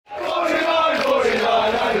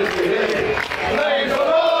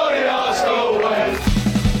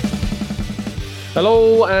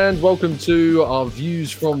Hello and welcome to our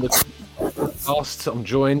views from the podcast. I'm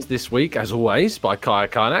joined this week, as always, by Kaya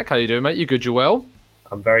Karnak. How you doing, mate? You good? You well?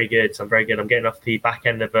 I'm very good. I'm getting off the back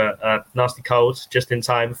end of a nasty cold, just in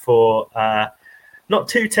time for not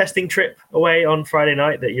too testing trip away on Friday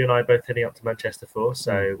night that you and I are both heading up to Manchester for.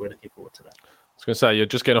 So we're looking forward to that. I was going to say, you're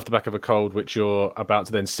just getting off the back of a cold, which you're about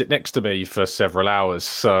to then sit next to me for several hours.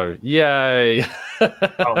 So, yay!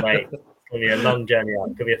 Oh, mate. It's going to be a long journey up.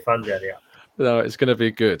 It's going to be a fun journey up. No, it's going to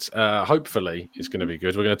be good. Hopefully, it's going to be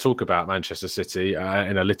good. We're going to talk about Manchester City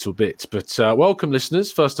in a little bit. But welcome,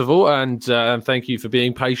 listeners, first of all, and thank you for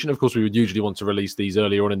being patient. Of course, we would usually want to release these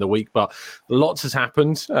earlier on in the week, but lots has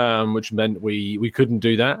happened, which meant we couldn't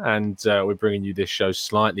do that. And we're bringing you this show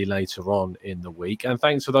slightly later on in the week. And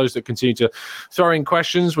thanks for those that continue to throw in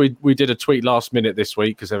questions. We did a tweet last minute this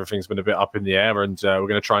week because everything's been a bit up in the air, and we're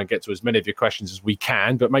going to try and get to as many of your questions as we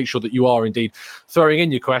can. But make sure that you are indeed throwing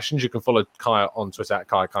in your questions. You can follow Kaya on Twitter at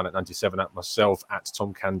KaiKarnet97, at myself at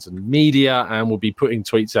Tom Canton Media, and we'll be putting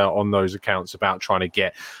tweets out on those accounts about trying to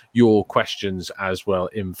get your questions as well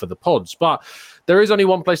in for the pods. But there is only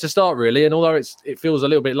one place to start, really, and although it feels a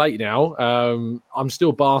little bit late now, I'm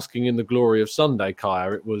still basking in the glory of Sunday,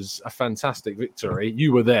 Kaya. It was a fantastic victory.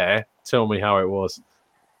 You were there. Tell me how it was.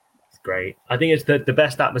 It's great. I think it's the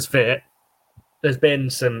best atmosphere. There's been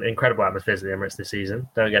some incredible atmospheres at the Emirates this season.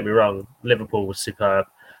 Don't get me wrong. Liverpool was superb.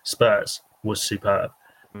 Spurs was superb.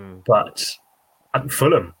 But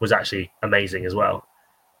Fulham was actually amazing as well.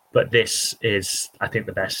 But this is, I think,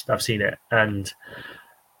 the best. I've seen it. And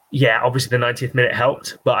yeah, obviously the 90th minute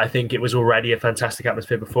helped, but I think it was already a fantastic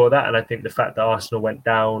atmosphere before that. And I think the fact that Arsenal went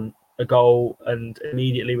down a goal and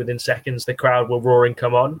immediately within seconds the crowd were roaring,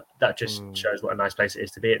 come on, that just shows what a nice place it is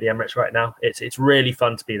to be at the Emirates right now. It's really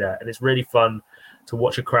fun to be there, and it's really fun to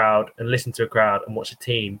watch a crowd and listen to a crowd and watch a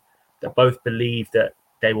team that both believe that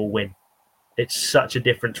they will win. It's such a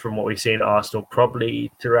difference from what we've seen at Arsenal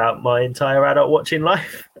probably throughout my entire adult watching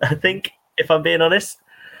life, I think, if I'm being honest.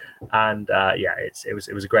 And it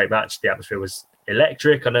was a great match. The atmosphere was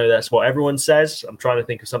electric. I know that's what everyone says. I'm trying to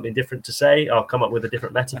think of something different to say. I'll come up with a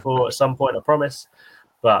different metaphor at some point, I promise.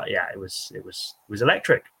 But yeah, it was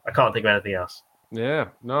electric. I can't think of anything else. Yeah,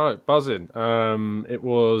 no, buzzing. It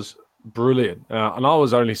was brilliant. And I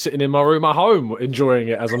was only sitting in my room at home enjoying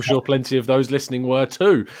it, as I'm sure plenty of those listening were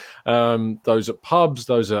too. Those at pubs,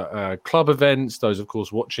 those at club events, those, of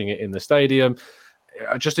course, watching it in the stadium.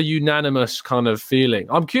 Just a unanimous kind of feeling.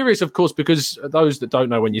 I'm curious, of course, because those that don't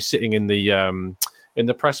know, when you're sitting in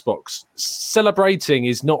the press box, celebrating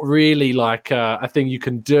is not really like a thing you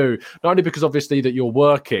can do. Not only because obviously that you're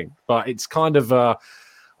working, but it's kind of I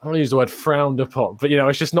don't use the word frowned upon, but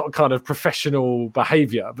it's just not kind of professional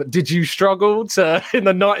behaviour. But did you struggle in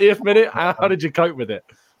the 90th minute? How did you cope with it?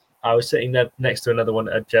 I was sitting there next to another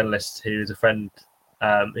a journalist who's a friend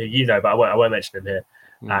who you know, but I won't mention him here.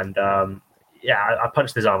 And I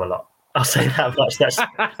punched his arm a lot. I'll say that much. That's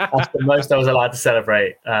the most I was allowed to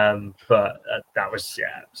celebrate. But that was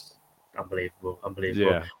unbelievable.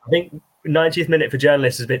 Yeah. I think 90th minute for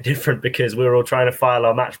journalists is a bit different because we were all trying to file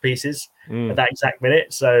our match pieces at that exact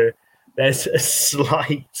minute. So there's a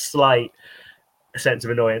slight sense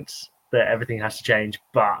of annoyance that everything has to change,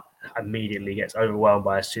 but immediately gets overwhelmed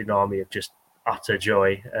by a tsunami of just utter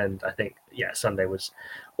joy. And I think, Sunday was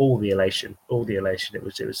all the elation. It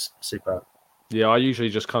was superb. Yeah, I usually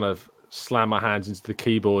just kind of slam my hands into the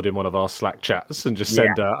keyboard in one of our Slack chats and just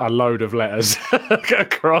send a load of letters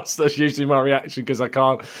across. That's usually my reaction because I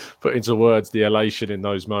can't put into words the elation in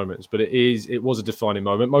those moments. But it was a defining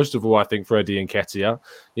moment. Most of all, I think, for Eddie Nketiah.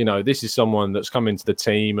 This is someone that's come into the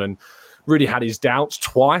team and really had his doubts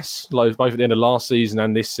twice, both at the end of last season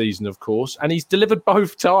and this season, of course. And he's delivered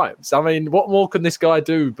both times. I mean, what more can this guy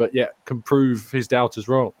do but can prove his doubters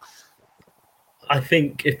wrong? I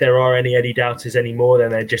think if there are any Eddie doubters anymore, then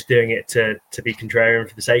they're just doing it to be contrarian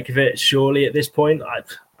for the sake of it. Surely at this point, I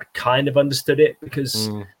kind of understood it because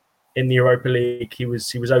in the Europa League he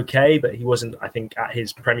was okay, but he wasn't, I think, at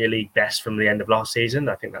his Premier League best from the end of last season.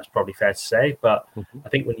 I think that's probably fair to say. But I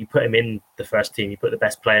think when you put him in the first team, you put the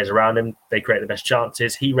best players around him, they create the best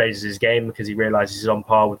chances. He raises his game because he realises he's on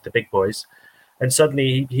par with the big boys. And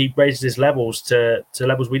suddenly he raises his levels to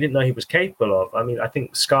levels we didn't know he was capable of. I mean, I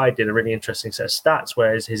think Sky did a really interesting set of stats,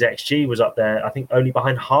 whereas his XG was up there, I think, only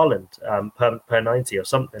behind Haaland per 90 or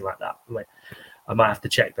something like that. I might have to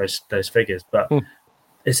check those figures. But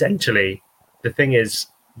essentially, the thing is,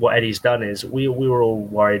 what Eddie's done is we were all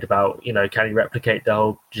worried about, can he replicate the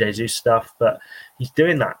whole Jesus stuff? But he's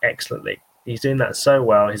doing that excellently. He's doing that so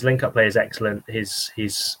well. His link-up play is excellent. He's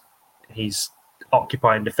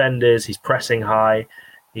occupying defenders, he's pressing high,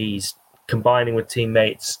 he's combining with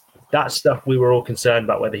teammates That's stuff we were all concerned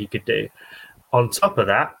about whether he could do. On top of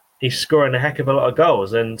that, he's scoring a heck of a lot of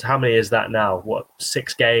goals. And how many is that now? What,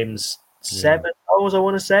 6 games, 7 goals, I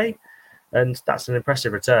want to say? And that's an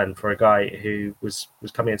impressive return for a guy who was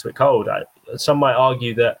coming into it cold. Some might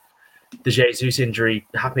argue that the Jesus injury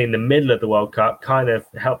happening in the middle of the World Cup kind of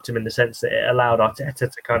helped him in the sense that it allowed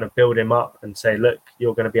Arteta to kind of build him up and say, look,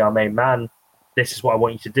 you're going to be our main man. This is what I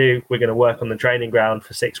want you to do. We're going to work on the training ground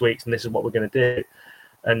for 6 weeks, and this is what we're going to do.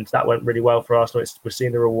 And that went really well for Arsenal. We're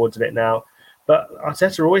seeing the rewards of it now. But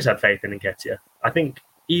Arteta always had faith in Nketiah. I think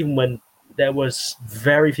even when there was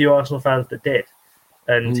very few Arsenal fans that did,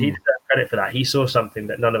 and he deserves credit for that. He saw something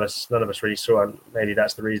that none of us really saw, and maybe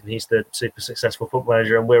that's the reason he's the super successful football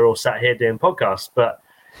manager, and we're all sat here doing podcasts. But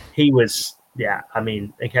he was,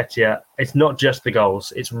 Nketiah. It's not just the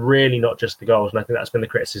goals. It's really not just the goals, and I think that's been the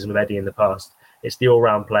criticism of Eddie in the past. It's the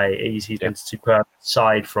all-round play. He's been superb,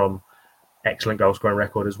 aside from excellent goal-scoring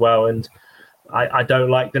record as well. And I don't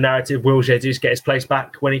like the narrative. Will Jesus get his place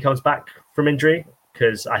back when he comes back from injury?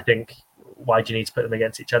 Because I think, why do you need to put them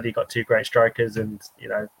against each other? You've got 2 great strikers, and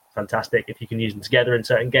fantastic if you can use them together in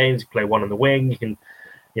certain games. You play one on the wing. You can,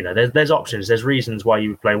 there's options. There's reasons why you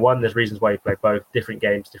would play one. There's reasons why you play both. Different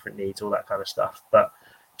games, different needs, all that kind of stuff. But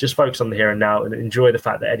just focus on the here and now and enjoy the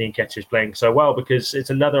fact that Eddie Nketiah is playing so well, because it's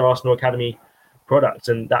another Arsenal Academy product,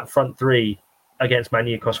 and that front 3 against Man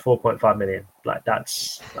U cost 4.5 million. Like,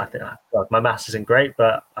 that's, I think, my maths isn't great,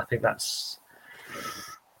 but I think that's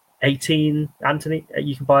 18 Anthony.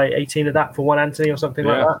 You can buy 18 of that for 1 Anthony or something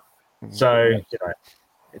like that. So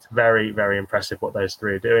it's very, very impressive what those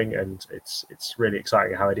 3 are doing, and it's really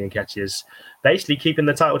exciting how Eddie Nketiah is basically keeping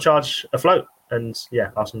the title charge afloat. And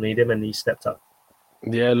Arsenal need him, and he stepped up.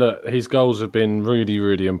 Yeah, look, his goals have been really,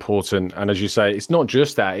 really important. And as you say, it's not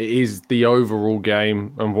just that. It is the overall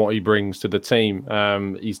game and what he brings to the team.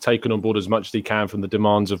 He's taken on board as much as he can from the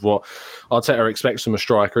demands of what Arteta expects from a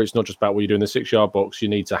striker. It's not just about what you do in the 6-yard box. You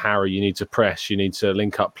need to harry, you need to press, you need to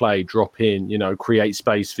link up play, drop in, create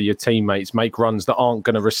space for your teammates, make runs that aren't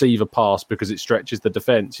going to receive a pass because it stretches the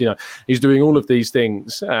defence. He's doing all of these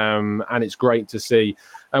things, and it's great to see.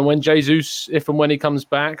 And when Jesus, if and when he comes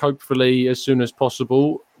back, hopefully as soon as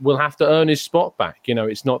possible, will have to earn his spot back.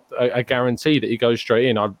 It's not a guarantee that he goes straight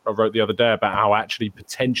in. I wrote the other day about how actually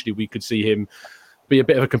potentially we could see him be a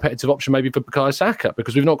bit of a competitive option maybe for Bukayo Saka,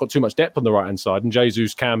 because we've not got too much depth on the right-hand side, and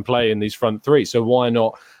Jesus can play in these front 3. So why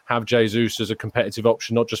not have Jesus as a competitive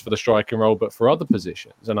option, not just for the striking role, but for other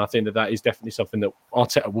positions? And I think that is definitely something that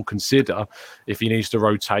Arteta will consider if he needs to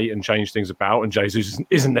rotate and change things about, and Jesus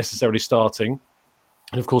isn't necessarily starting.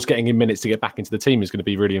 And of course, getting him minutes to get back into the team is going to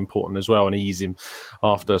be really important as well, and ease him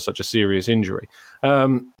after such a serious injury.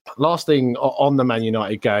 Last thing on the Man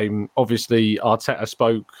United game, obviously Arteta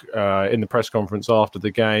spoke in the press conference after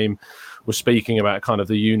the game, was speaking about kind of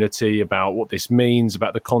the unity, about what this means,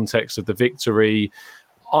 about the context of the victory.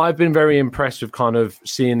 I've been very impressed with kind of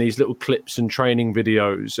seeing these little clips and training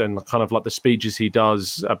videos and kind of like the speeches he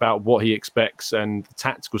does about what he expects and the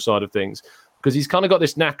tactical side of things. Because he's kind of got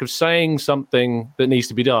this knack of saying something that needs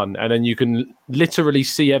to be done, and then you can literally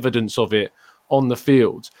see evidence of it on the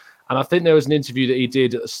field. And I think there was an interview that he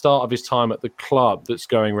did at the start of his time at the club that's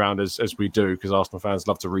going around, as we do, because Arsenal fans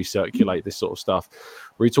love to recirculate this sort of stuff,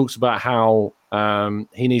 where he talks about how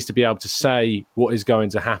he needs to be able to say what is going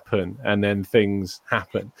to happen, and then things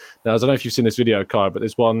happen. Now, I don't know if you've seen this video, Kai, but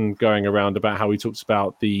there's one going around about how he talks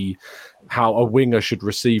about how a winger should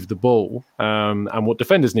receive the ball and what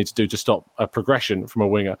defenders need to do to stop a progression from a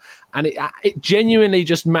winger. And it genuinely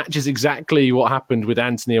just matches exactly what happened with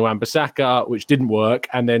Anthony Wan-Bissaka, which didn't work,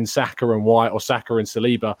 and then Saka and White, or Saka and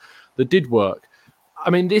Saliba, that did work. I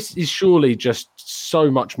mean, this is surely just so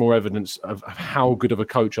much more evidence of how good of a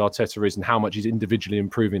coach Arteta is and how much he's individually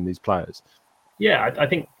improving these players. Yeah, I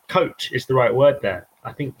think coach is the right word there.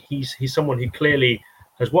 I think he's someone who clearly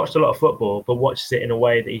has watched a lot of football, but watches it in a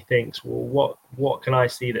way that he thinks, well, what can I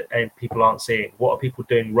see that people aren't seeing? What are people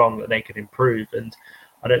doing wrong that they could improve? And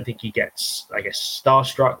I don't think he gets,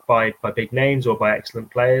 starstruck by big names or by excellent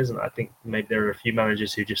players. And I think maybe there are a few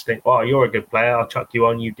managers who just think, oh, you're a good player, I'll chuck you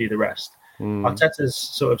on, you do the rest. Arteta's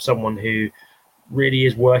sort of someone who really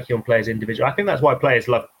is working on players individually. I think that's why players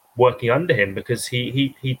love working under him, because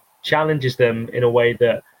he challenges them in a way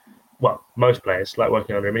that, well, most players like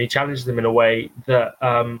working under him, and he challenges them in a way that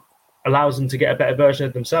allows them to get a better version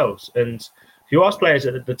of themselves. And if you ask players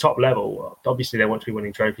at the top level, obviously they want to be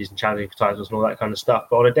winning trophies and challenging for titles and all that kind of stuff.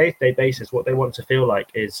 But on a day-to-day basis, what they want to feel like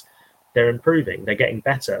is they're improving, they're getting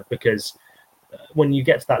better, because when you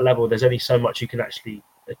get to that level, there's only so much you can actually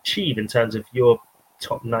achieve in terms of your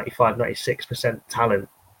top 95, 96% talent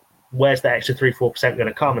where's the extra 3-4% going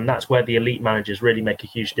to come? And that's where the elite managers really make a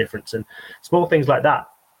huge difference. And small things like that,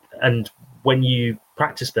 and when you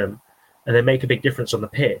practice them and they make a big difference on the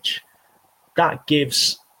pitch, that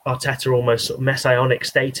gives Arteta almost sort of messianic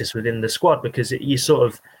status within the squad, because you sort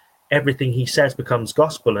of, everything he says becomes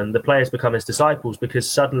gospel and the players become his disciples, because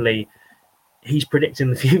suddenly he's predicting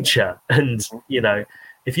the future. And,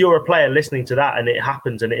 if you're a player listening to that and it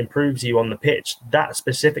happens and it improves you on the pitch, that's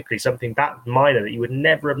specifically something that minor that you would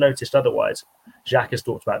never have noticed otherwise. Jacques has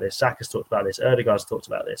talked about this, Saka has talked about this, Ødegaard's talked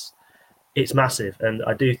about this. It's massive. And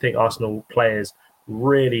I do think Arsenal players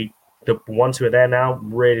really, the ones who are there now,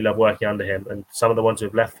 really love working under him. And some of the ones who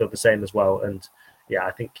have left feel the same as well. And yeah,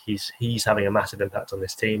 I think he's having a massive impact on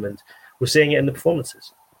this team, and we're seeing it in the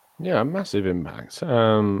performances. Yeah, a massive impact.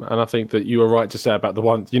 And I think that you were right to say about the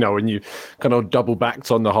one, when you kind of double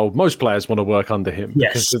backed on the whole, most players want to work under him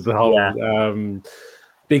because of the whole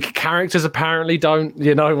big characters apparently don't,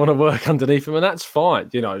 want to work underneath him. And that's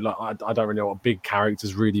fine. I don't really know what big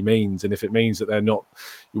characters really means. And if it means that they're not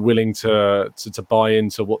willing to buy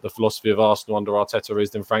into what the philosophy of Arsenal under Arteta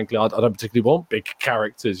is, then frankly, I don't particularly want big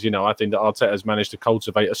characters. I think that Arteta has managed to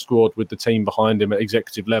cultivate a squad with the team behind him at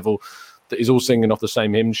executive level that is all singing off the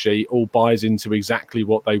same hymn sheet, all buys into exactly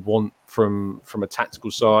what they want from a tactical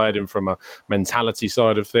side and from a mentality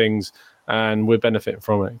side of things. And we're benefiting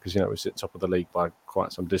from it because, we sit top of the league by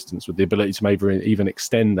quite some distance, with the ability to maybe even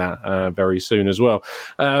extend that very soon as well.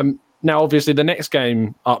 Now, obviously, the next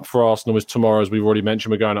game up for Arsenal is tomorrow, as we've already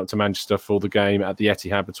mentioned. We're going up to Manchester for the game at the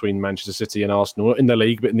Etihad between Manchester City and Arsenal, in the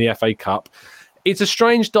league, but in the FA Cup. It's a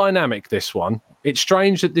strange dynamic, this one. It's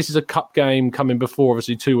strange that this is a cup game coming before,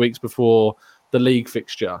 obviously, 2 weeks before the league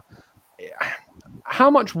fixture. How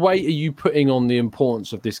much weight are you putting on the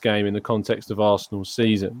importance of this game in the context of Arsenal's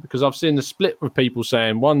season? Because I've seen the split of people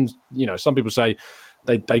saying, some people say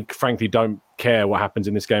they frankly don't care what happens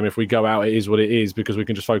in this game. If we go out, it is what it is because we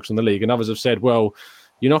can just focus on the league. And others have said, well,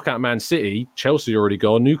 you knock out Man City, Chelsea already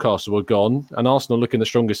gone, Newcastle are gone, and Arsenal looking the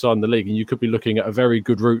strongest side in the league, and you could be looking at a very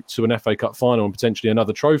good route to an FA Cup final and potentially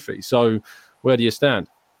another trophy. So where do you stand?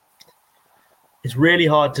 It's really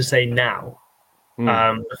hard to say now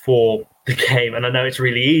before the game, and I know it's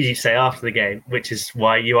really easy to say after the game, which is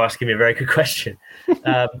why you're asking me a very good question.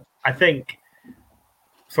 I think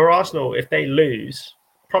for Arsenal, if they lose,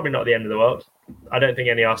 probably not the end of the world. I don't think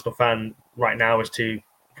any Arsenal fan right now is too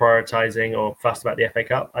prioritising or fussed about the FA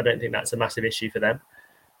Cup. I don't think that's a massive issue for them.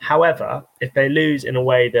 However, if they lose in a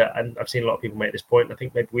way that, and I've seen a lot of people make this point, I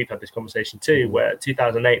think maybe we've had this conversation too, where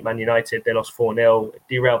 2008 Man United, they lost 4-0,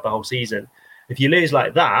 derailed the whole season. If you lose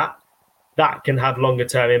like that, that can have longer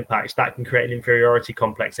term impacts. That can create an inferiority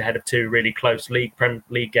complex ahead of two really close Premier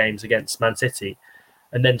League games against Man City.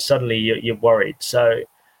 And then suddenly you're worried. So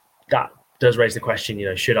that does raise the question,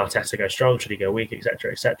 should Arteta go strong? Should he go weak,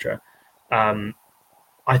 etc., etc.?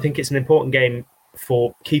 I think it's an important game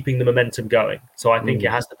for keeping the momentum going. So I think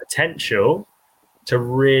it has the potential to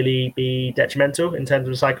really be detrimental in terms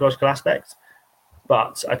of the psychological aspect.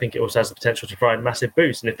 But I think it also has the potential to provide a massive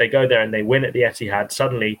boost. And if they go there and they win at the Etihad,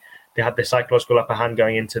 suddenly they have this psychological upper hand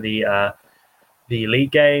going into the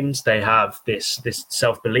league games. They have this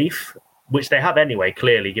self-belief, which they have anyway,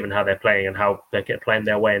 clearly, given how they're playing and how they're playing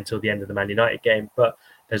their way until the end of the Man United game. But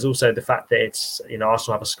there's also the fact that it's,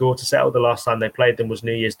 Arsenal have a score to settle. The last time they played them was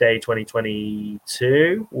New Year's Day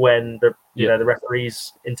 2022, when the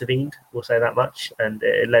referees intervened, we'll say that much. And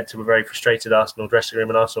it led to a very frustrated Arsenal dressing room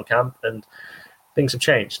and Arsenal camp, and things have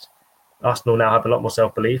changed. Arsenal now have a lot more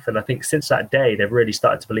self-belief, and I think since that day, they've really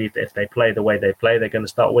started to believe that if they play the way they play, they're going to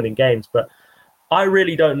start winning games. But I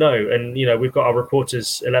really don't know. And, we've got our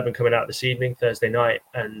Reporters 11 coming out this evening, Thursday night,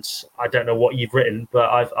 and I don't know what you've written, but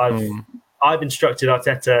I've instructed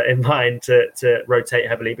Arteta in mind to rotate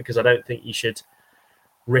heavily, because I don't think you should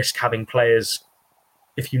risk having players,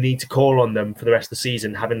 if you need to call on them for the rest of the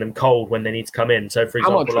season, having them cold when they need to come in. So, for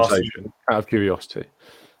example, how much rotation, out of curiosity?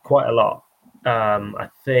 Quite a lot. I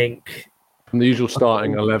think from the usual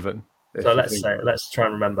starting 11. So let's try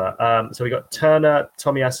and remember. So we got Turner,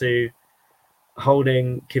 Tomiyasu,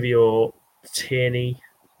 Holding, Kivior, Tierney.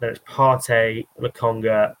 Then it's Partey,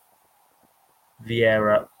 Lokonga,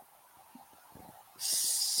 Vieira,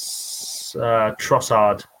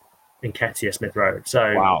 Trossard, Nketiah, Smith Rowe.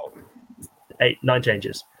 So wow, 9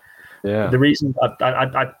 changes. Yeah. The reason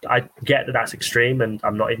I get that that's extreme, and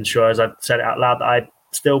I'm not even sure, as I've said it out loud, that I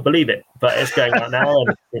still believe it, but it's going out now,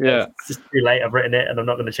 and it's just too late. I've written it, and I'm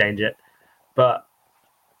not going to change it. But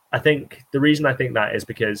I think the reason I think that is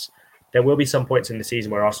because there will be some points in the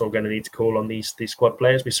season where Arsenal are going to need to call on these squad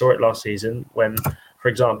players. We saw it last season when, for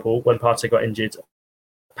example, when Partey got injured at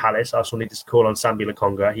Palace, Arsenal needed to call on Sambi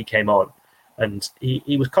Lokonga. He came on. and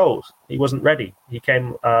he was cold. He wasn't ready. He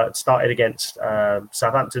started against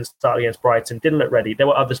Southampton, started against Brighton, didn't look ready. There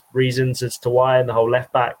were other reasons as to why, and the whole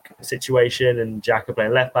left back situation, and Xhaka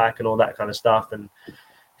playing left back, and all that kind of stuff, and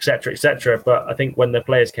etc. etc. But I think when the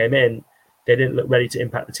players came in, they didn't look ready to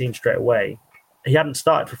impact the team straight away. He hadn't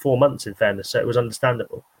started for 4 months, in fairness, so it was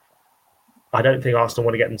understandable. I don't think Arsenal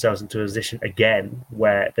want to get themselves into a position again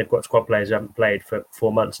where they've got squad players who haven't played for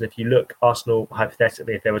 4 months. And if you look, Arsenal,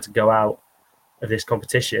 hypothetically, if they were to go out of this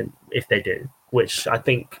competition, if they do, which I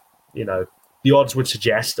think, the odds would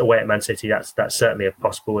suggest away at Man City, that's certainly a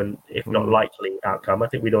possible and if not likely outcome. I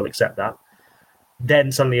think we'd all accept that.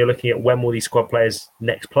 Then suddenly you're looking at when will these squad players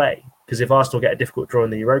next play? Because if Arsenal get a difficult draw in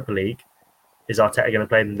the Europa League, is Arteta going to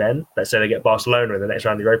play them then? Let's say they get Barcelona in the next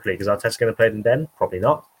round of the Europa League. Is Arteta going to play them then? Probably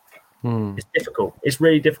not. It's difficult. It's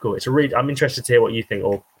really difficult. I'm interested to hear what you think,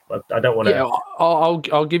 or I don't want to. Yeah,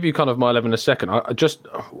 I'll give you kind of my 11 in a second. Just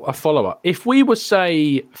a follow-up. If we were,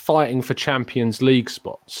 say, fighting for Champions League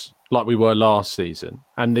spots like we were last season,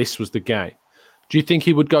 and this was the game, do you think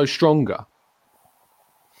he would go stronger?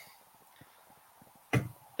 Are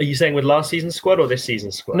you saying with last season's squad or this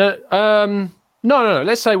season's squad? No.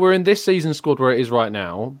 Let's say we're in this season's squad where it is right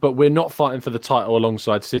now, but we're not fighting for the title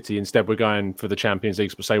alongside City. Instead, we're going for the Champions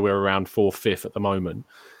League. But say we're around 4th, 5th at the moment.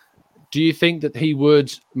 Do you think that he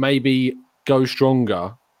would maybe go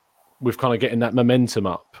stronger with kind of getting that momentum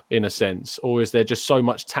up in a sense? Or is there just so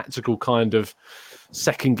much tactical kind of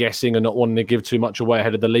second guessing and not wanting to give too much away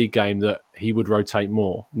ahead of the league game that he would rotate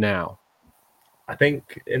more now? I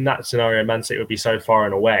think in that scenario, Man City would be so far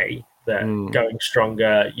and away that going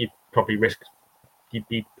stronger, you'd probably you'd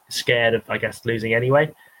be scared of, I guess, losing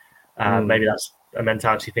anyway. Maybe that's a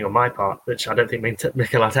mentality thing on my part, which I don't think Mikel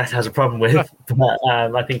Arteta has a problem with. But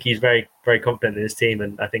I think he's very, very confident in his team,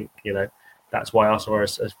 and I think that's why Arsenal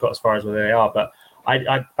has got as far as where they are. But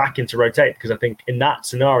I'd back him to rotate because I think in that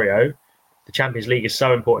scenario, the Champions League is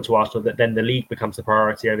so important to Arsenal that then the league becomes the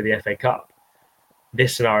priority over the FA Cup.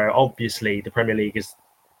 This scenario, obviously, the Premier League is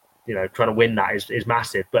trying to win that is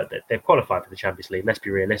massive, but they've qualified for the Champions League. Let's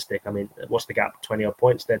be realistic. I mean, what's the gap? 20 odd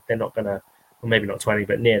points. They're not going to, or maybe not 20,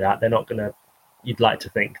 but near that. They're not going to. You'd like to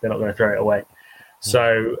think they're not going to throw it away.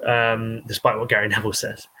 So, despite what Gary Neville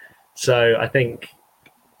says, so I think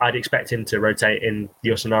I'd expect him to rotate in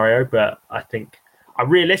your scenario, but I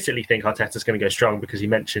realistically think Arteta's going to go strong because he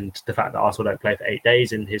mentioned the fact that Arsenal don't play for 8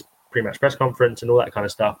 days in his pre-match press conference and all that kind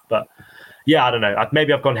of stuff. But yeah, I don't know.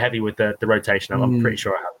 Maybe I've gone heavy with the rotation. I'm pretty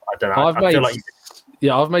sure I have. I don't know. I feel like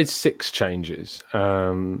I've made 6 changes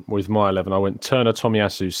with my 11. I went Turner,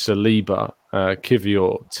 Tomiyasu, Saliba,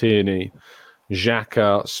 Kivior, Tierney,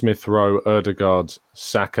 Xhaka, Smith Rowe, Ødegaard,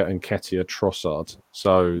 Saka, and Nketiah, Trossard.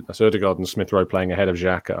 So that's Ødegaard and Smith Rowe playing ahead of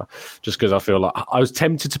Xhaka, just because I feel like I was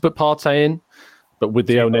tempted to put Partey in, but with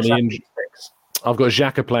the Elneny injury, I've got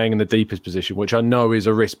Xhaka playing in the deepest position, which I know is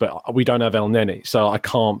a risk, but we don't have Elneny, so I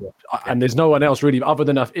can't. And there's no one else really other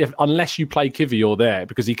than unless you play Kivior there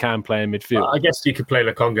because he can play in midfield. I guess you could play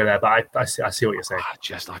Lokonga there, but I see what you're saying.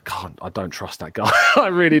 I don't trust that guy. I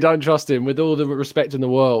really don't trust him. With all the respect in the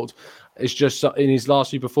world, it's just in his last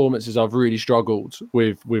few performances, I've really struggled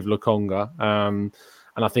with Lokonga. And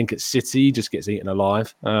I think at City, he just gets eaten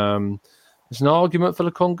alive. There's an argument for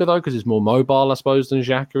Lokonga, though, because it's more mobile, I suppose, than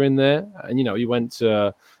Xhaka in there. And, he went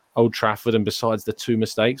to Old Trafford and besides the 2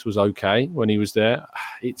 mistakes was okay when he was there.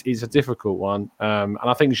 It's a difficult one. And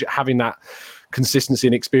I think having that consistency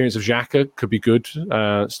and experience of Xhaka could be good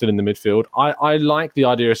still in the midfield. I like the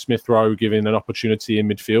idea of Smith Rowe giving an opportunity in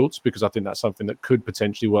midfield because I think that's something that could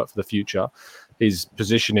potentially work for the future. His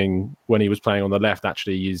positioning when he was playing on the left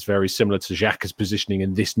actually is very similar to Xhaka's positioning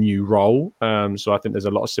in this new role. So I think there's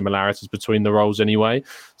a lot of similarities between the roles anyway.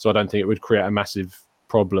 So I don't think it would create a massive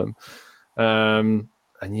problem.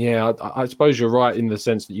 And yeah, I suppose you're right in the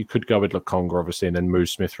sense that you could go with Lokonga, obviously, and then move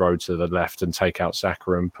Smith Rowe to the left and take out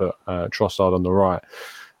Saka and put Trossard on the right.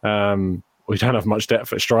 We don't have much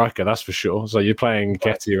depth at striker, that's for sure. So you're playing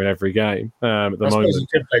Nketiah in every game at the moment. You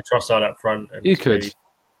could play Trossard up front. You could.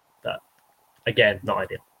 Again, not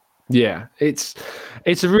ideal. Yeah, it's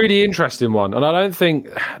a really interesting one, and I think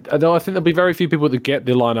there'll be very few people that get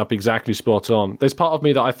the lineup exactly spot on. There's part of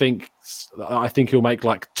me that I think he'll make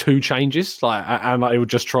like 2 changes, and he would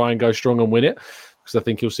just try and go strong and win it, because I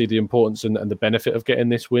think he'll see the importance and the benefit of getting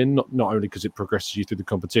this win. Not only because it progresses you through the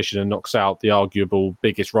competition and knocks out the arguable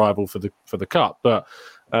biggest rival for the cup, but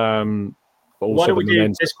also. Why do we do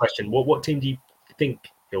this question? What team do you think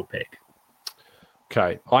he'll pick?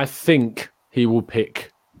 Okay, I think he will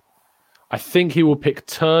pick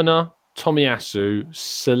Turner, Tomiyasu,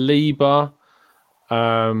 Saliba,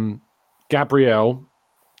 Gabriel,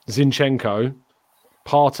 Zinchenko,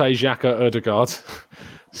 Partey, Xhaka, Ødegaard,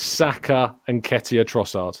 Saka, and Nketiah,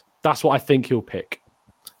 Trossard. That's what I think he'll pick.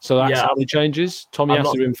 So that's how he changes.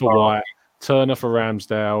 Tomiyasu in for White, Turner for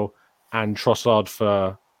Ramsdale, and Trossard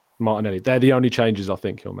for Martinelli. They're the only changes I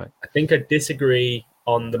think he'll make. I think I disagree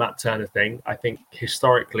on the Matt Turner thing. I think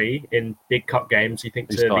historically in big cup games, you think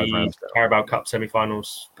to the Carabao Cup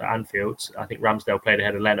semi-finals at Anfield, I think Ramsdale played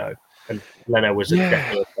ahead of Leno, and Leno was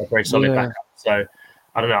definitely a very solid backup. So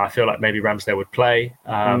I don't know. I feel like maybe Ramsdale would play.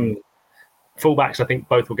 Fullbacks, I think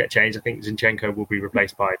both will get changed. I think Zinchenko will be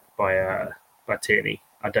replaced by Tierney.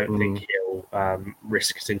 I don't think he'll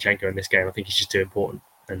risk Zinchenko in this game. I think he's just too important,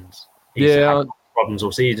 and he's had problems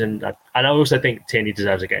all season. And I also think Tierney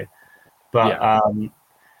deserves a game. But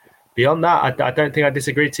beyond that, I don't think I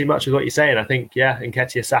disagree too much with what you're saying. I think,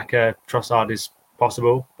 Nketiah, Saka, Trossard is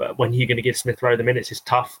possible. But when you're going to give Smith Rowe the minutes, it's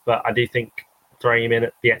tough. But I do think throwing him in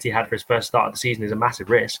at the Etihad for his first start of the season is a massive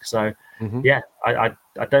risk. So, I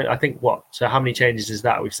think what? So how many changes is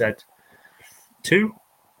that? We've said 2?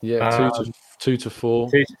 Yeah, 2 to 4.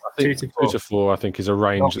 2 to 4, I think, is a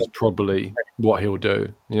range that's probably what he'll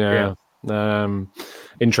do. Yeah.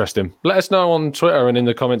 Interesting. Let us know on Twitter and in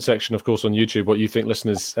the comment section, of course, on YouTube, what you think,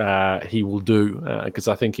 listeners, he will do, because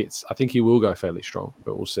I think he will go fairly strong,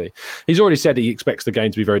 but we'll see. He's already said he expects the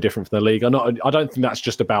game to be very different from the league. I don't think that's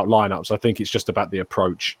just about lineups. I think it's just about the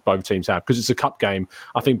approach both teams have, because it's a cup game.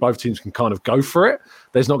 I think both teams can kind of go for it.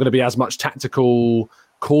 There's not going to be as much tactical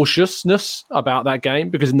cautiousness about that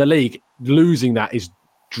game, because in the league, losing that is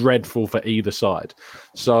dreadful for either side.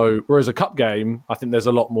 So whereas a cup game, I think there's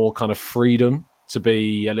a lot more kind of freedom to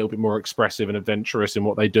be a little bit more expressive and adventurous in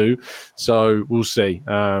what they do. So we'll see.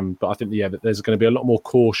 But I think, there's going to be a lot more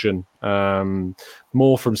caution,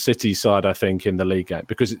 more from City's side, I think, in the league game,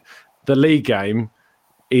 because the league game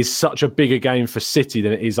is such a bigger game for City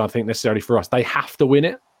than it is, I think, necessarily for us. They have to win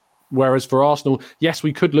it. Whereas for Arsenal, yes,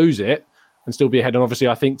 we could lose it and still be ahead. And obviously,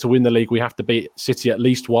 I think to win the league, we have to beat City at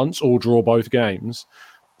least once or draw both games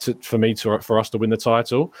for us to win the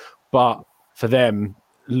title. But for them,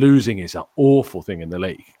 losing is an awful thing in the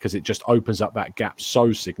league, because it just opens up that gap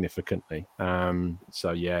so significantly. I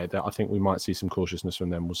think we might see some cautiousness from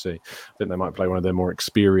them. We'll see. I think they might play one of their more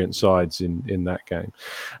experienced sides in that game.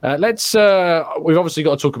 We've obviously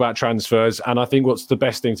got to talk about transfers, and I think what's the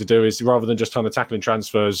best thing to do is, rather than just kind of tackling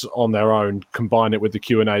transfers on their own, combine it with the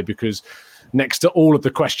Q&A, because next to all of the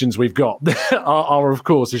questions we've got are, of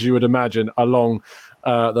course, as you would imagine, along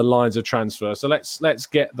the lines of transfer. So let's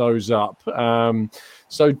get those up.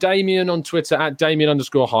 So Damien on Twitter at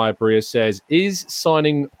Damien_Highbury says, is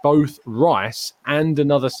signing both Rice and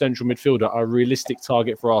another central midfielder a realistic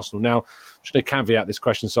target for Arsenal? Now, I'm just going to caveat this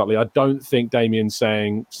question slightly. I don't think Damien's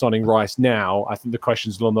saying signing Rice now. I think the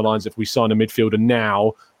question's along the lines, if we sign a midfielder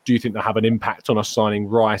now, do you think they'll have an impact on us signing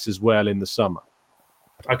Rice as well in the summer?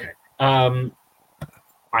 Okay. I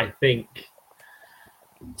think...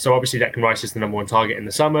 So obviously Declan Rice is the number one target in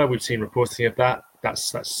the summer. We've seen reporting of that.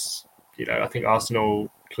 That's I think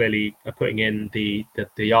Arsenal clearly are putting in the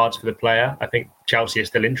yards for the player. I think Chelsea is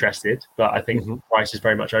still interested, but I think Rice is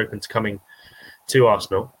very much open to coming to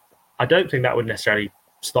Arsenal. I don't think that would necessarily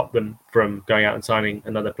stop them from going out and signing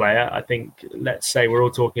another player. I think, let's say we're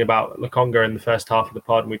all talking about Lokonga in the first half of the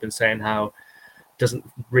pod, and we've been saying how it doesn't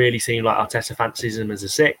really seem like Arteta fancies him as a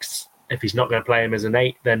sixth. If he's not going to play him as an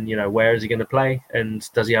 8, then, where is he going to play? And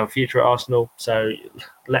does he have a future at Arsenal? So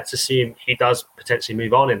let's assume he does potentially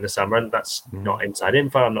move on in the summer. And that's not inside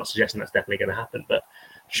info. I'm not suggesting that's definitely going to happen. But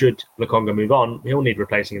should Lokonga move on, he'll need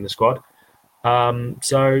replacing in the squad.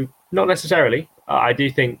 So not necessarily. I do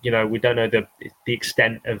think, we don't know the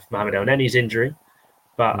extent of Mohamed El-Neni's injury.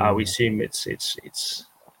 But we assume it's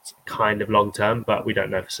kind of long-term, but we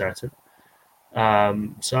don't know for certain. I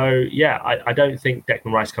don't think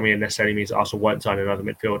Declan Rice coming in necessarily means that Arsenal won't sign another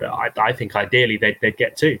midfielder. I think ideally they'd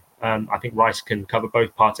get 2. I think Rice can cover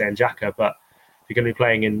both Partey and Xhaka, but if you're going to be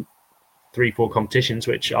playing in 3-4 competitions,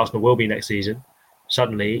 which Arsenal will be next season,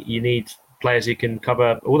 suddenly you need players who can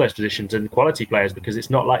cover all those positions, and quality players, because it's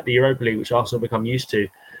not like the Europa League, which Arsenal become used to.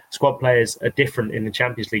 Squad players are different in the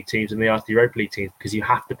Champions League teams than they are to the Europa League teams, because you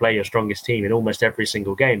have to play your strongest team in almost every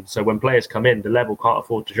single game. So when players come in, the level can't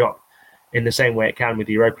afford to drop in the same way it can with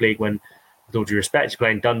the Europa League, when, with all due respect, you're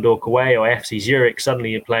playing Dundalk away or FC Zurich,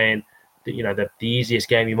 suddenly you're playing, the easiest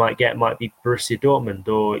game you might get might be Borussia Dortmund,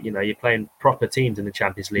 or, you're playing proper teams in the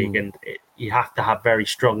Champions League, and you have to have very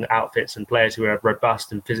strong outfits and players who are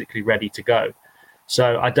robust and physically ready to go.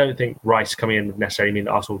 So I don't think Rice coming in would necessarily mean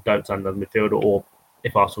that Arsenal don't sign another midfielder, or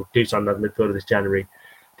if Arsenal do sign another midfielder this January,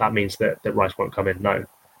 that means that Rice won't come in, no.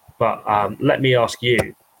 But let me ask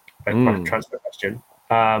you a transfer question.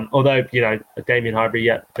 Although, Damien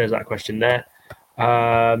Highbury, there's that question there.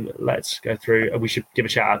 Let's go through. We should give a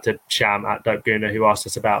shout out to Sham at Dope Gooner, who asked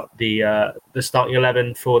us about the starting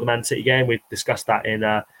 11 for the Man City game. We've discussed that in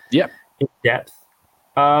depth.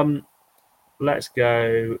 Let's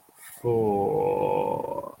go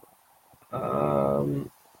for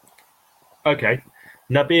okay.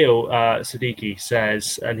 Nabil Siddiqui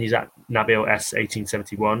says, and he's at Nabil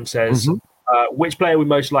S1871, says, which player are we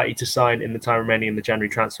most likely to sign in the time remaining in the January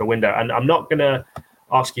transfer window? And I'm not going to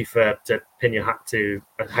ask you to pin your hat to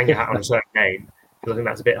hang your hat on a certain name, because I think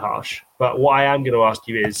that's a bit harsh. But what I am going to ask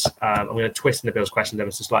you is, I'm going to twist Nabil's question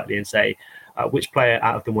ever so slightly and say, which player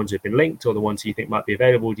out of the ones who've been linked or the ones you think might be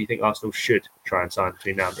available do you think Arsenal should try and sign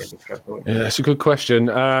between now and the end of the transfer window? Yeah, that's a good question.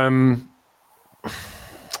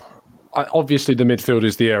 Obviously, the midfield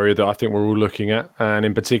is the area that I think we're all looking at, and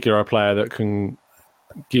in particular, a player that can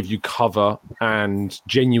give you cover and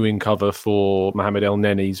genuine cover for Mohamed El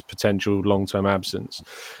Neni's potential long-term absence.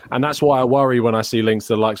 And that's why I worry when I see links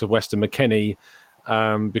to the likes of Weston McKennie,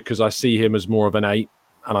 because I see him as more of an 8,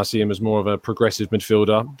 and I see him as more of a progressive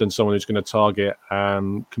midfielder than someone who's going to target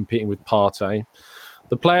competing with Partey.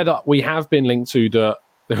 The player that we have been linked to, that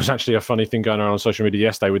there was actually a funny thing going on social media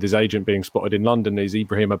yesterday with his agent being spotted in London, is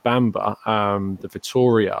Ibrahim Abamba, the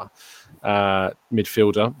Vittoria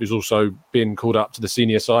midfielder, who's also been called up to the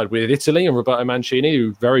senior side with Italy, and Roberto Mancini,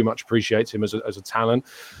 who very much appreciates him as a talent.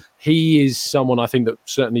 He is someone I think that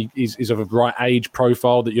certainly is of a right age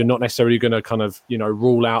profile that you're not necessarily going to kind of,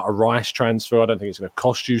 rule out a Rice transfer. I don't think it's going to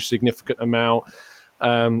cost you a significant amount.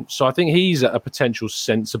 So I think he's a potential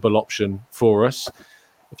sensible option for us.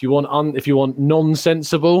 If you want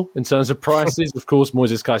non-sensible in terms of prices, of course,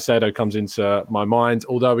 Moises Caicedo comes into my mind.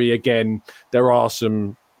 Although there are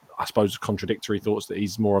some, I suppose, contradictory thoughts that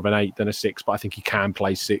he's more of an 8 than a 6, but I think he can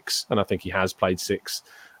play 6, and I think he has played 6.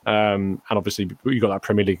 And obviously, you've got that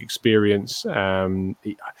Premier League experience.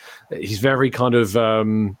 He's very kind of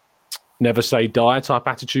never say die type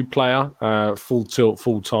attitude player, full tilt,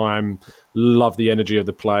 full time, love the energy of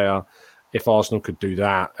the player. If Arsenal could do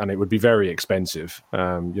that, and it would be very expensive.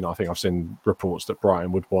 I think I've seen reports that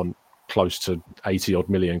Brighton would want close to 80 odd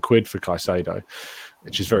million quid for Caicedo,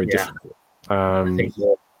 which is very difficult. I think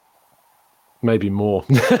more. Maybe more.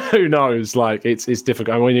 Who knows? Like it's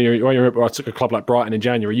difficult. And when you're at a club like Brighton in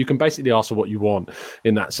January, you can basically ask for what you want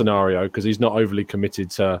in that scenario, because he's not overly committed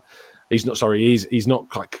to. He's not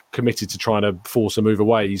like committed to trying to force a move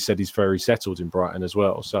away. He said he's very settled in Brighton as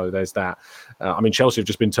well. So there's that. Chelsea have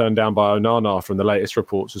just been turned down by Onana from the latest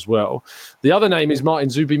reports as well. The other name is Martin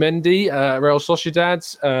Zubimendi, Real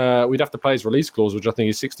Sociedad. We'd have to pay his release clause, which I think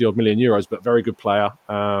is 60 odd million euros, but very good player.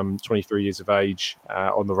 23 years of age,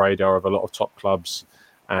 on the radar of a lot of top clubs.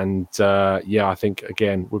 And I think,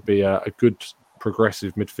 again, would be a good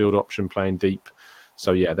progressive midfield option playing deep.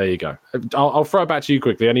 So, there you go. I'll throw it back to you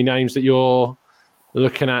quickly. Any names that you're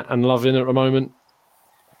looking at and loving at the moment?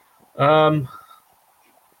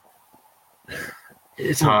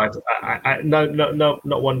 It's hard.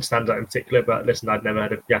 Not one stands out in particular, but listen, I'd never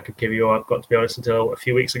heard of Jakub Kiwior, I've got to be honest, until a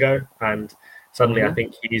few weeks ago. And suddenly I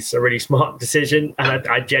think he's a really smart decision. And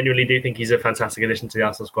I genuinely do think he's a fantastic addition to the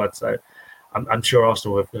Arsenal squad. So I'm sure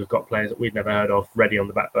Arsenal have got players that we've never heard of ready on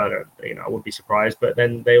the back burner. I wouldn't be surprised. But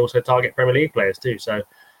then they also target Premier League players too. So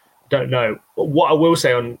don't know. What I will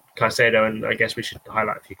say on Caicedo, and I guess we should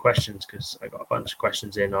highlight a few questions because I got a bunch of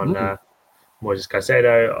questions in on Moises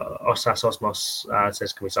Caicedo. Osas Osmos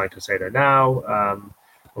says, can we sign Caicedo now?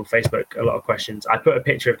 On Facebook, a lot of questions. I put a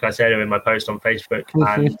picture of Caicedo in my post on Facebook,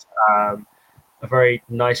 and a very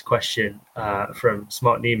nice question from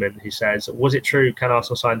Smart Neiman, who says, was it true? Can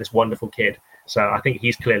Arsenal sign this wonderful kid? So I think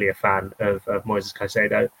he's clearly a fan of Moises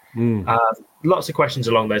Caicedo. Lots of questions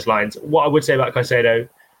along those lines. What I would say about Caicedo,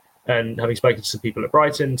 and having spoken to some people at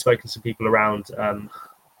Brighton, spoken to some people around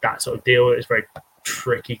that sort of deal, it's very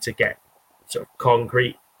tricky to get sort of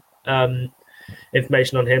concrete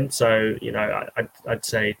information on him. So, I'd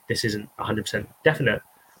say this isn't 100% definite.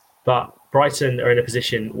 But Brighton are in a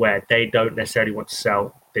position where they don't necessarily want to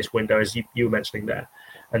sell this window, as you were mentioning there.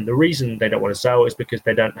 And the reason they don't want to sell is because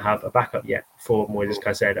they don't have a backup yet for Moises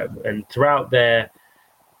Caicedo. And throughout their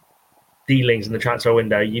dealings in the transfer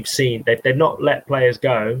window, you've seen they've not let players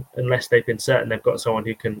go unless they've been certain they've got someone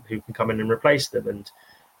who can come in and replace them. And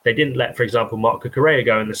they didn't let, for example, Marco Correa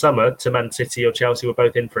go in the summer to Man City or Chelsea were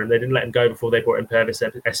both in for him. They didn't let him go before they brought in Pervis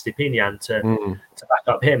Estepinian to back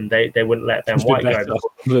up him. They wouldn't let Ben White go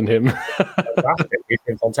than him. Fantastic. He's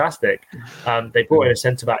been fantastic. They brought in a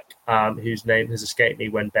centre-back whose name has escaped me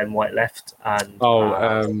when Ben White left. And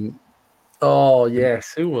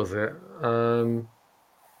yes. Who was it?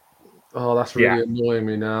 Oh, that's really annoying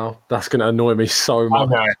me now. That's going to annoy me so much.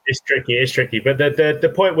 I know, it's tricky. But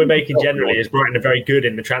the point we're making generally is Brighton are very good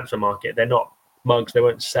in the transfer market. They're not mugs. They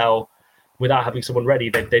won't sell without having someone ready.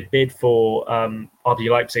 They bid for RB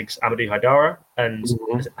Leipzig's Amadou Haidara, and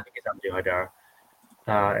I think it's Amadou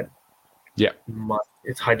Haidara.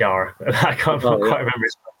 It's Haidara. I can't quite remember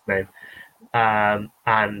his name.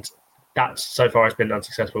 And that's so far has been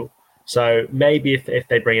unsuccessful. So maybe if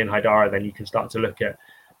they bring in Haidara, then you can start to look at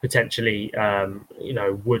potentially,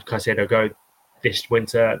 would Caicedo go this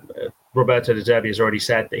winter? Roberto De Zerbi has already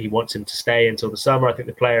said that he wants him to stay until the summer. I think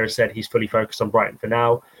the player has said he's fully focused on Brighton for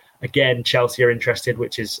now. Again, Chelsea are interested,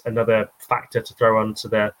 which is another factor to throw onto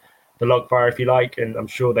the log fire, if you like. And I'm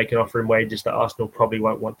sure they can offer him wages that Arsenal probably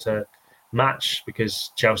won't want to match,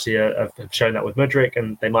 because Chelsea have shown that with Mudryk,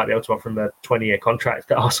 and they might be able to offer him a 20-year contract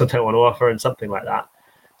that Arsenal don't want to offer, and something like that.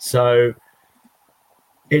 So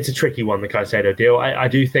it's a tricky one, the Caicedo deal. I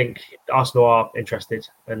do think Arsenal are interested,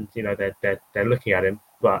 and they're looking at him,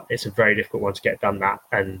 but it's a very difficult one to get done that.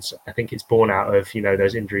 And I think it's born out of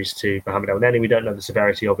those injuries to Mohamed El-Neni. We don't know the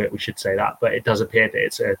severity of it. We should say that, but it does appear that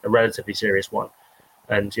it's a relatively serious one.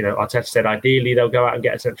 And Arteta said ideally they'll go out and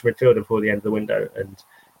get a central midfielder before the end of the window, and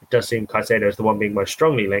it does seem Caicedo is the one being most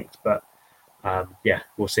strongly linked, but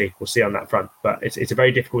we'll see. We'll see on that front. But it's a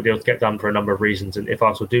very difficult deal to get done for a number of reasons. And if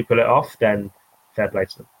Arsenal do pull it off, then fair play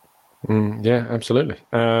to them. Yeah, absolutely.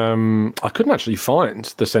 I couldn't actually find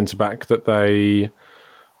the centre-back that they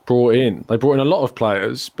brought in. They brought in a lot of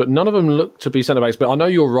players, but none of them look to be centre-backs. But I know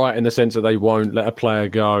you're right in the sense that they won't let a player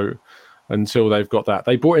go until they've got that.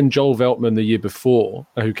 They brought in Joel Veltman the year before,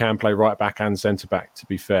 who can play right-back and centre-back, to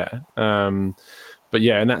be fair. But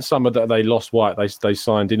yeah, in that summer that they lost White, they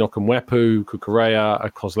signed Enoch Mwepu, Kukurea,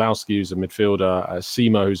 Kozlowski, who's a midfielder,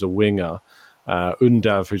 Simo, who's a winger,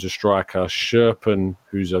 Undav, who's a striker, Sherpen,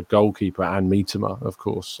 who's a goalkeeper, and Mitoma, of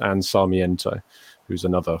course, and Sarmiento, who's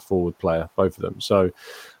another forward player, both of them. So,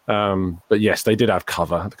 but yes, they did have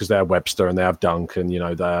cover because they have Webster and they have Dunk, and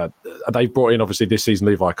they've brought in obviously this season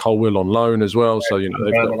Levi Colwill on loan as well. So they've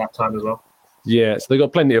got that time as well. Yeah, so they've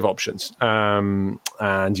got plenty of options. And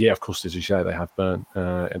yeah, of course, as you say, they have Burn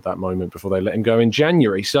at that moment before they let him go in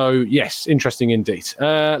January. So yes, interesting indeed.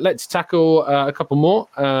 Let's tackle a couple more.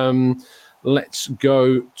 Let's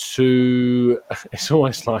go to. It's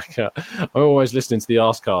almost like I'm always listening to the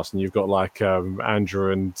Askcast, and you've got like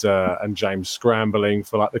Andrew and James scrambling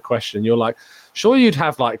for like the question. You're like, sure, you'd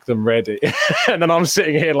have like them ready, and then I'm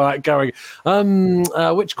sitting here like going,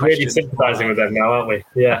 which question? Really sympathising with them now, aren't we?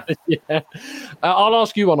 Yeah, yeah. I'll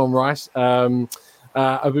ask you one on Rice.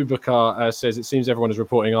 Abubakar says it seems everyone is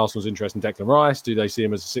reporting Arsenal's interest in Declan Rice. Do they see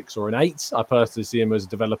him as a 6 or an 8? I personally see him as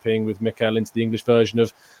developing with Mikel into the English version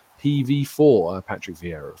of PV4, Patrick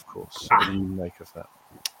Vieira, of course. What do you make of that?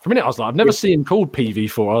 For a minute, I was like, I've never seen him called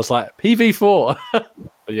PV4. I was like, PV4. But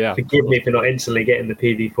yeah. Forgive me for not instantly getting the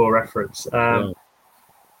PV4 reference.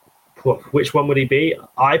 Which one would he be?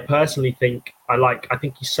 I personally think I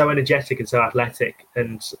think he's so energetic and so athletic,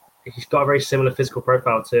 and he's got a very similar physical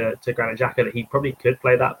profile to Granit Xhaka that he probably could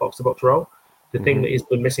play that box-to-box role. The thing that he's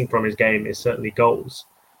been missing from his game is certainly goals.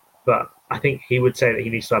 But I think he would say that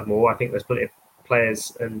he needs to have more. I think there's plenty of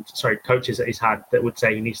coaches that he's had that would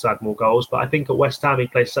say he needs to add more goals. But I think at West Ham he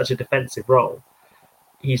plays such a defensive role.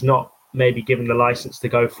 He's not maybe given the license to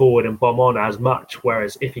go forward and bomb on as much.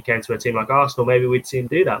 Whereas if he came to a team like Arsenal, maybe we'd see him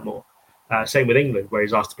do that more. Same with England, where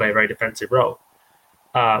he's asked to play a very defensive role.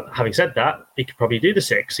 Having said that, he could probably do the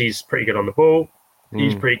 6. He's pretty good on the ball.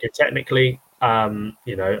 He's pretty good technically. I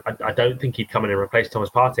don't think he'd come in and replace Thomas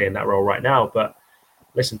Partey in that role right now. But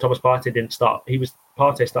listen, Thomas Partey didn't start.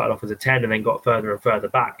 Partey started off as a 10 and then got further and further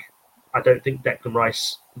back. I don't think Declan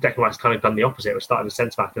Rice kind of done the opposite. It started as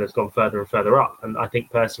centre-back and has gone further and further up. And I think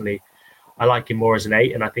personally, I like him more as an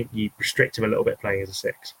 8, and I think you restrict him a little bit playing as a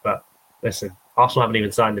 6. But listen, Arsenal haven't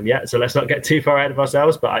even signed him yet, so let's not get too far ahead of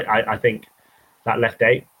ourselves. But I think that left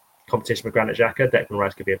 8, competition with Granit Xhaka, Declan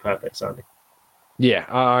Rice could be a perfect signing. Yeah,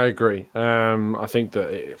 I agree. I think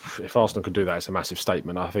that if Arsenal could do that, it's a massive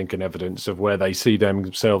statement. I think an evidence of where they see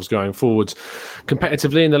themselves going forwards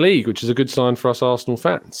competitively in the league, which is a good sign for us Arsenal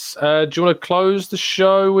fans. Do you want to close the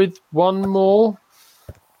show with one more?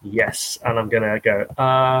 Yes, and I'm going to go,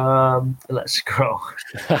 let's scroll.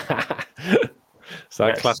 It's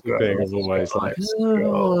that classic thing of always like,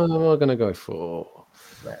 what am I going to go for?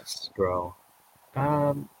 Let's scroll.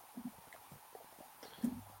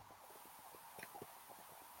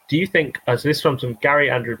 Do you think, so this is from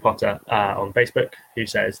Gary Andrew Potter on Facebook, who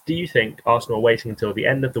says, do you think Arsenal are waiting until the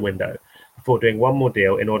end of the window before doing one more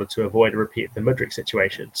deal in order to avoid a repeat of the Mudryk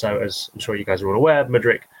situation? So as I'm sure you guys are all aware,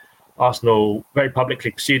 Mudryk, Arsenal very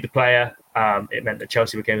publicly pursued the player, it meant that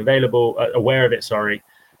Chelsea became aware of it,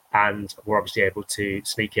 and were obviously able to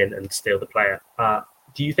sneak in and steal the player.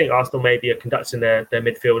 Do you think Arsenal maybe are conducting their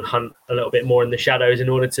midfield hunt a little bit more in the shadows in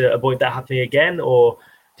order to avoid that happening again, or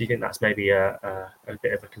do you think that's maybe a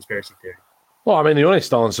bit of a conspiracy theory? Well, I mean, the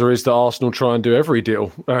honest answer is that Arsenal try and do every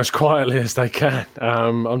deal as quietly as they can.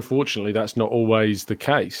 Unfortunately, that's not always the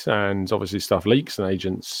case. And obviously stuff leaks and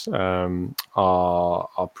agents are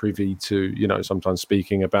privy to, sometimes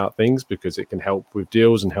speaking about things because it can help with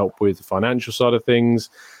deals and help with the financial side of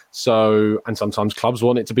things. So, and sometimes clubs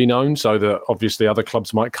want it to be known so that obviously other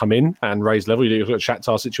clubs might come in and raise level. You look at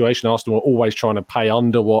Shakhtar's situation, Arsenal were always trying to pay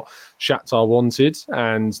under what Shakhtar wanted,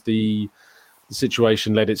 and the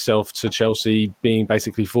situation led itself to Chelsea being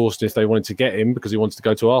basically forced, if they wanted to get him because he wanted to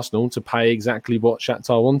go to Arsenal, to pay exactly what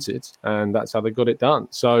Shakhtar wanted, and that's how they got it done.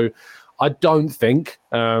 So I don't think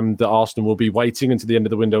that Arsenal will be waiting until the end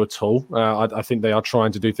of the window at all. I think they are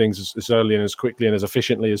trying to do things as early and as quickly and as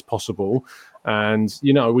efficiently as possible. And,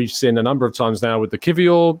 we've seen a number of times now with the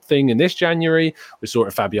Kivior thing in this January. We saw it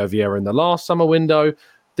with Fabio Vieira in the last summer window.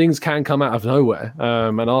 Things can come out of nowhere,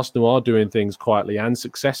 and Arsenal are doing things quietly and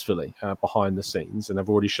successfully behind the scenes, and they've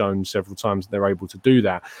already shown several times that they're able to do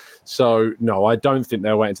that. So, no, I don't think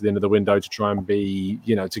they're waiting to the end of the window to try and be,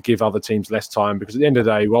 to give other teams less time, because at the end of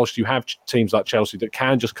the day, whilst you have teams like Chelsea that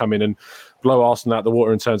can just come in and blow Arsenal out the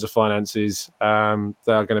water in terms of finances, they are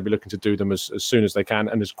going to be looking to do them as soon as they can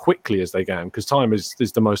and as quickly as they can, because time is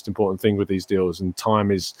the most important thing with these deals, and time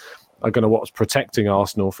is going to what's protecting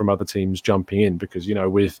Arsenal from other teams jumping in, because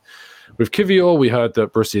with Kivior, we heard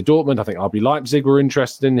that Borussia Dortmund, I think RB Leipzig were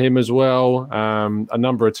interested in him as well. A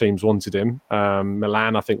number of teams wanted him.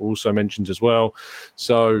 Milan, I think, also mentioned as well.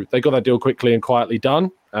 So they got that deal quickly and quietly done.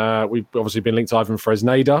 We've obviously been linked to Ivan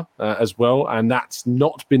Fresneda as well, and that's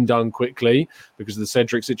not been done quickly because of the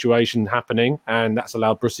Cedric situation happening, and that's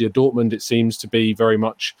allowed Borussia Dortmund, it seems, to be very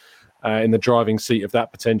much in the driving seat of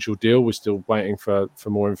that potential deal. We're still waiting for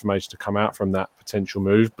more information to come out from that potential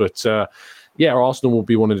move. But Arsenal will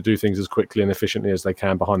be wanting to do things as quickly and efficiently as they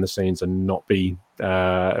can behind the scenes and not be...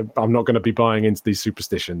 I'm not going to be buying into these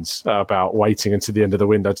superstitions about waiting until the end of the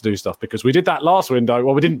window to do stuff, because we did that last window.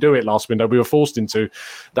 Well, we didn't do it last window. We were forced into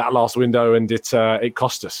that last window, and it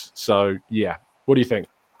cost us. So, yeah. What do you think?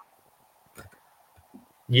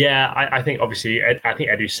 Yeah, I think obviously, I think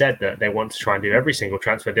Edu said that they want to try and do every single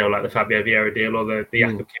transfer deal, like the Fabio Vieira deal or the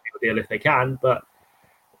Jakub Kivior deal, if they can. But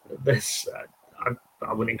this,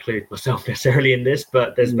 I wouldn't include myself necessarily in this,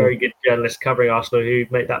 but there's very good journalists covering Arsenal who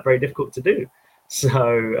make that very difficult to do. So,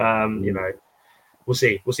 we'll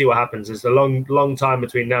see. We'll see what happens. There's a long time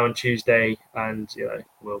between now and Tuesday, and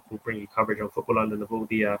we'll bring you coverage on Football London of all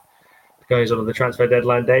the goes on the transfer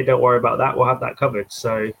deadline day. Don't worry about that. We'll have that covered.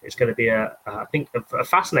 So it's going to be I think a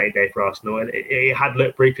fascinating day for Arsenal. And it had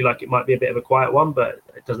looked briefly like it might be a bit of a quiet one, but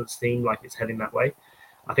it doesn't seem like it's heading that way.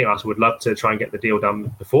 I think Arsenal would love to try and get the deal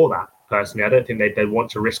done before that. Personally, I don't think they'd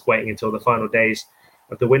want to risk waiting until the final days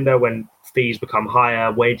of the window when fees become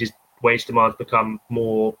higher, wage demands become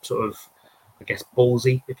more sort of, I guess,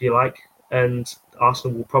 ballsy, if you like. And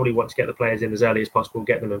Arsenal will probably want to get the players in as early as possible,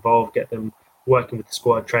 get them involved, get them working with the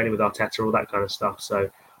squad, training with Arteta, all that kind of stuff. So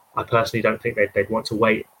I personally don't think they'd want to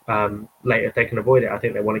wait later if they can avoid it. I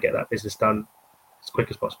think they want to get that business done as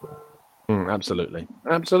quick as possible. Absolutely.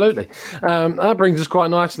 That brings us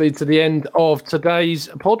quite nicely to the end of today's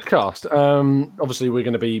podcast. Obviously, we're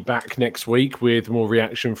going to be back next week with more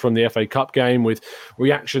reaction from the FA Cup game, with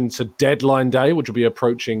reaction to deadline day, which will be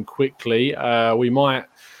approaching quickly. We might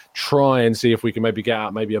try and see if we can maybe get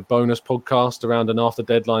out maybe a bonus podcast around and after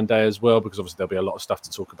deadline day as well, because obviously there'll be a lot of stuff to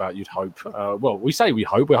talk about, you'd hope. We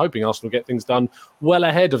hope. We're hoping Arsenal get things done well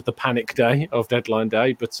ahead of the panic day of deadline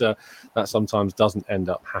day, but that sometimes doesn't end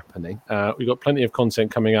up happening. We've got plenty of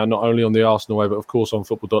content coming out, not only on the Arsenal way, but of course on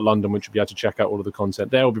football.london, which you'll be able to check out all of the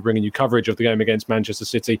content there. We'll be bringing you coverage of the game against Manchester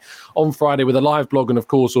City on Friday with a live blog, and of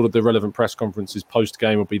course all of the relevant press conferences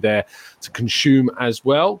post-game will be there to consume as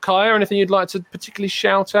well. Kaya, anything you'd like to particularly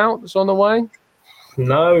shout out that's on the way?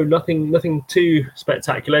 No, nothing too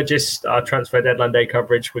spectacular. Just our transfer deadline day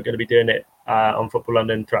coverage. We're going to be doing it on Football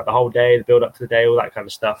London throughout the whole day, the build up to the day, all that kind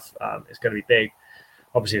of stuff. It's going to be big.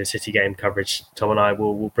 Obviously, the City game coverage, Tom and I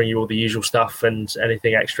will bring you all the usual stuff and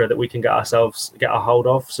anything extra that we can get our hold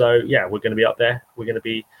of. So yeah, we're going to be up there. We're going to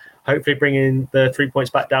be hopefully bringing the 3 points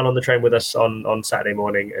back down on the train with us on Saturday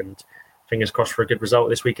morning, and fingers crossed for a good result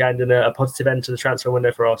this weekend and a positive end to the transfer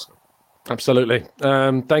window for Arsenal. Absolutely.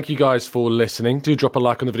 Thank you guys for listening. Do drop a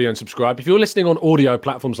like on the video and subscribe. If you're listening on audio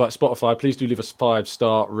platforms like Spotify, please do leave us a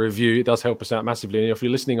 5-star review. It does help us out massively. And if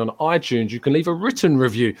you're listening on iTunes, you can leave a written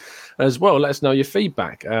review as well. Let us know your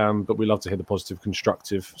feedback. But we love to hear the positive,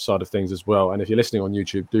 constructive side of things as well. And if you're listening on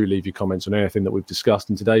YouTube, do leave your comments on anything that we've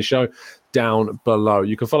discussed in today's show down below.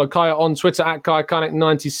 You can follow Kaya on Twitter at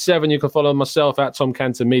KaiKanek97. You can follow myself at Tom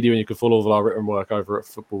Cantor Media, and you can follow all of our written work over at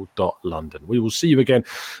football.london. We will see you again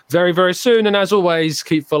very, very soon. And as always,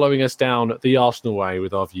 keep following us down the Arsenal way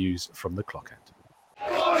with our views from the clock end.